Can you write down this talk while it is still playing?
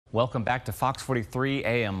Welcome back to Fox 43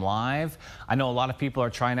 AM Live. I know a lot of people are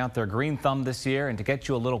trying out their green thumb this year, and to get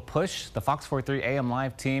you a little push, the Fox 43 AM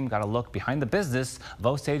Live team got a look behind the business of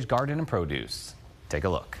Osage Garden and Produce. Take a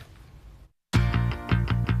look.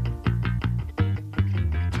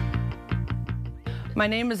 My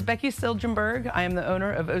name is Becky Silgenberg. I am the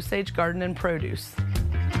owner of Osage Garden and Produce.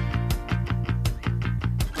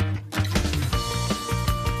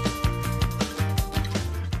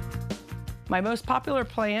 My most popular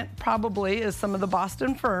plant probably is some of the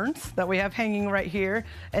Boston ferns that we have hanging right here,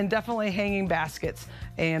 and definitely hanging baskets.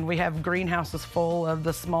 And we have greenhouses full of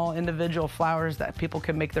the small individual flowers that people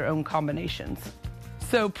can make their own combinations.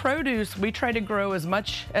 So produce, we try to grow as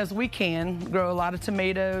much as we can, grow a lot of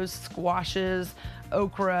tomatoes, squashes,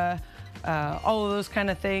 okra, all of those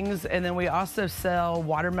kind of things. And then we also sell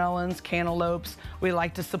watermelons, cantaloupes. We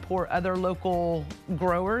like to support other local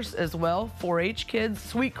growers as well. 4-H kids,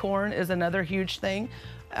 sweet corn is another huge thing.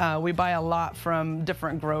 We buy a lot from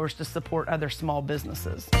different growers to support other small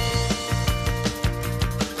businesses.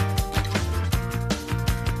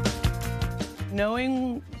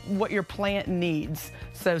 Knowing what your plant needs.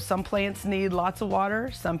 So some plants need lots of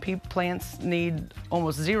water, some plants need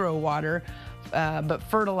almost zero water. But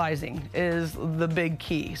fertilizing is the big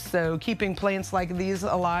key. So keeping plants like these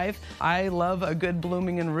alive, I love a good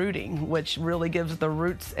blooming and rooting, which really gives the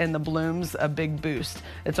roots and the blooms a big boost.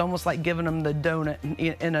 It's almost like giving them the donut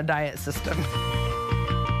in a diet system.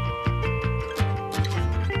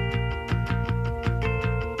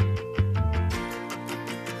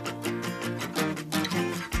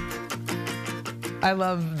 I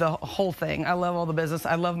love the whole thing. I love all the business.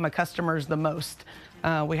 I love my customers the most.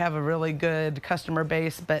 We have a really good customer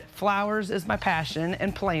base, but flowers is my passion,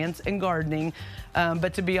 and plants and gardening.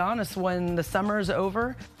 But to be honest, when the summer is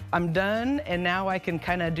over, I'm done, and now I can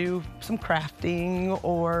kind of do some crafting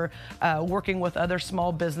or working with other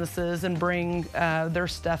small businesses and bring their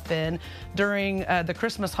stuff in. During the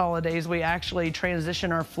Christmas holidays, we actually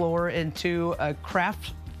transition our floor into a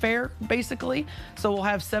craft fair, basically. So we'll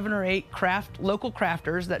have 7 or 8 local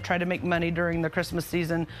crafters that try to make money during the Christmas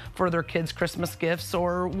season for their kids' Christmas gifts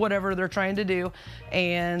or whatever they're trying to do.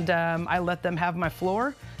 And I let them have my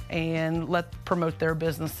floor and promote their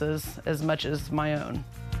businesses as much as my own.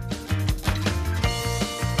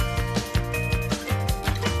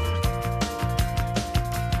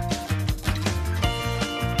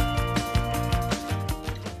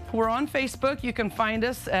 We're on Facebook. You can find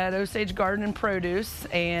us at Osage Garden and Produce,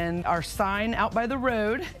 and our sign out by the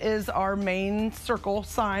road is our main circle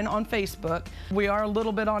sign on Facebook. We are a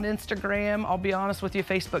little bit on Instagram. I'll be honest with you,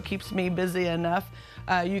 Facebook keeps me busy enough.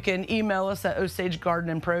 You can email us at Osage Garden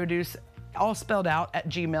and Produce, all spelled out, at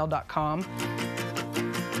gmail.com.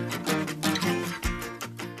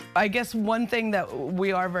 I guess one thing that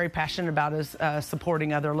we are very passionate about is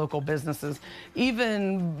supporting other local businesses.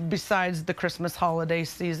 Even besides the Christmas holiday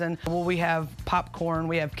season, well, we have popcorn,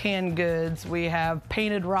 we have canned goods, we have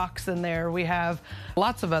painted rocks in there, we have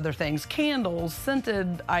lots of other things, candles,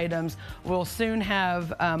 scented items. We'll soon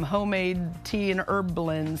have homemade tea and herb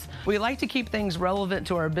blends. We like to keep things relevant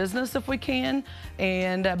to our business if we can,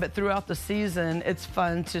 and but throughout the season, it's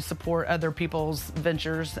fun to support other people's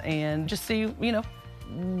ventures and just see, you know,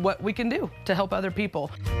 what we can do to help other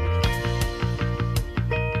people.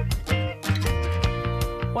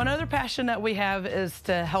 One other passion that we have is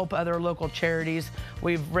to help other local charities.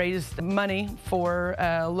 We've raised money for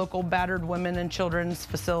a local battered women and children's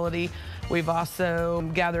facility. We've also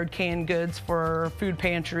gathered canned goods for food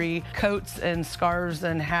pantry, coats and scarves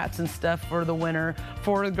and hats and stuff for the winter,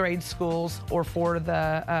 for the grade schools, or for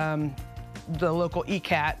the local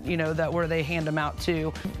ECAT, you know, where they hand them out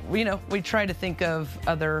to. You know, we try to think of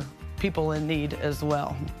other people in need as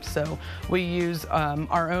well. So we use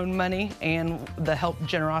our own money and the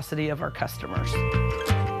generosity of our customers.